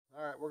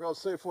we're going to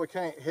see if we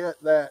can't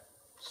hit that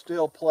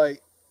steel plate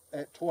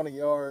at 20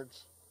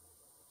 yards.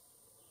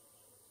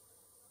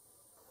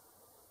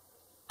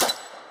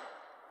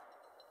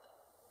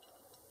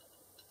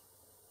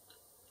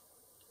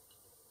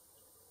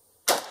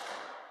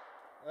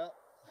 Well,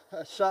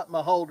 I shot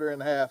my holder in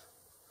half.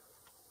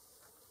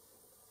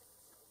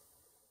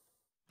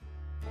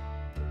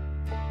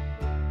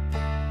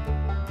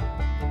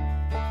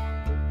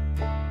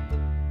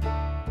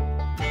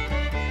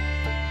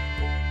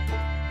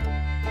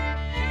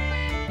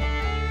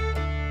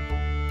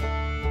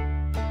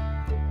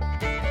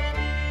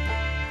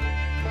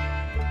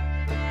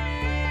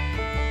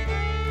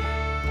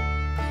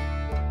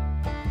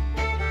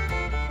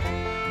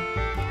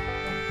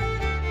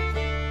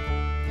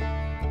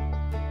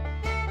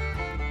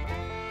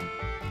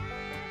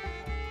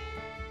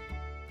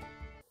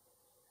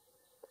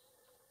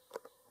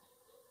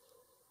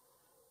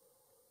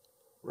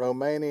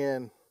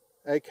 Romanian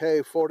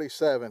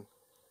AK47.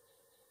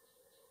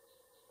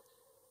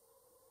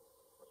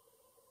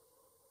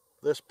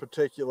 This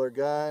particular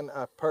gun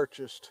I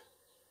purchased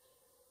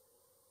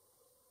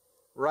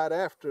right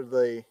after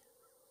the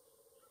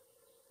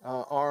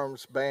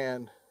arms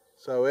ban,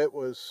 so it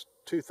was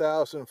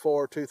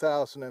 2004,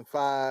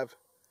 2005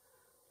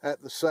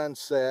 at the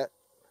sunset,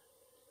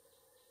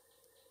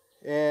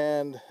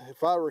 and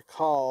if I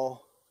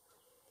recall,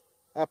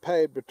 I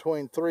paid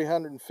between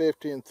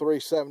 $350 and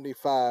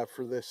 $375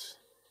 for this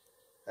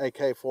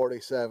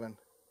AK47.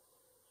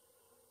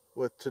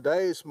 With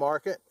today's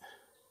market,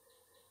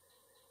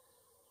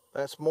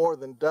 that's more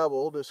than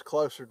doubled. It's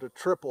closer to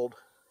tripled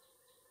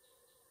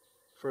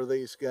for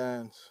these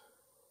guns.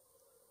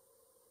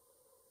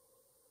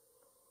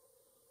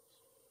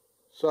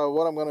 So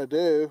what I'm going to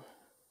do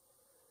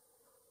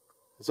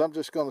is I'm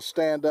just going to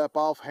stand up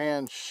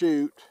offhand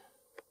shoot.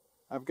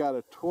 I've got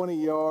a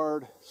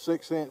 20-yard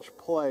 6-inch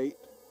plate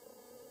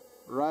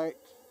right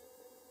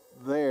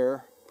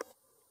there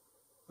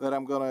that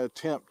I'm going to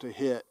attempt to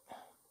hit.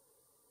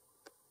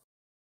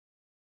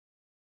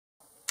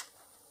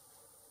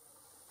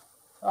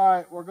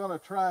 Alright, we're going to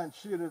try and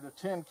shoot at a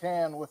tin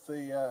can with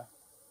the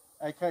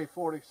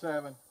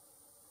AK-47,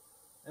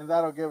 and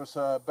that'll give us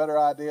a better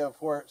idea of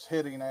where it's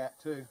hitting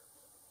at too.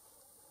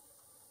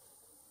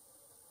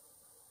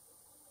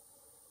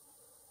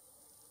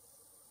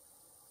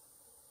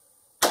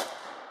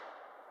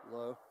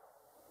 Low.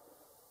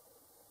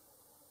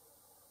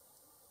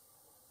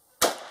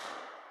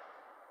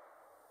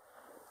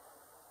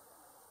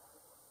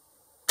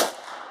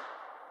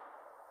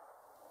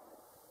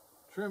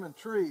 Trimming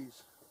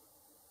trees.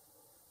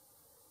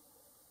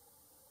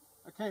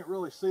 I can't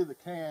really see the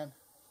can.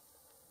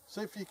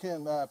 See if you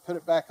can put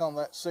it back on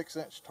that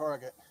 6-inch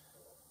target.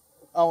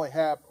 I only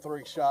have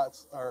 3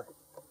 shots, or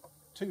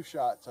 2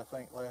 shots I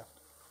think left.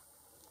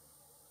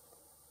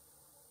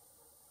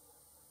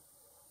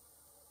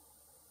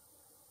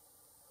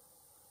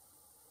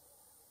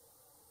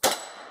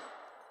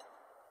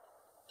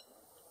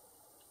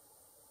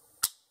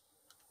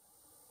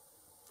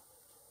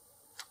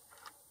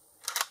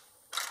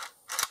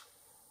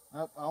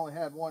 Nope, I only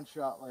had 1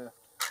 shot left.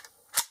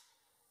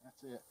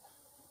 That's it.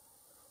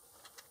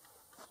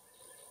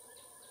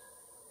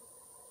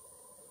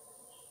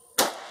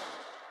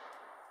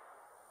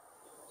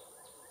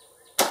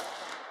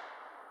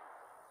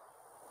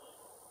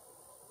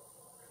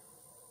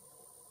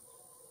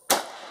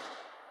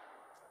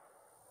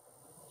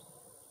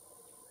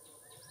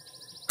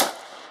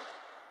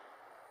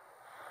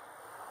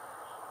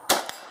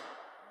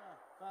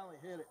 Finally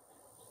hit it.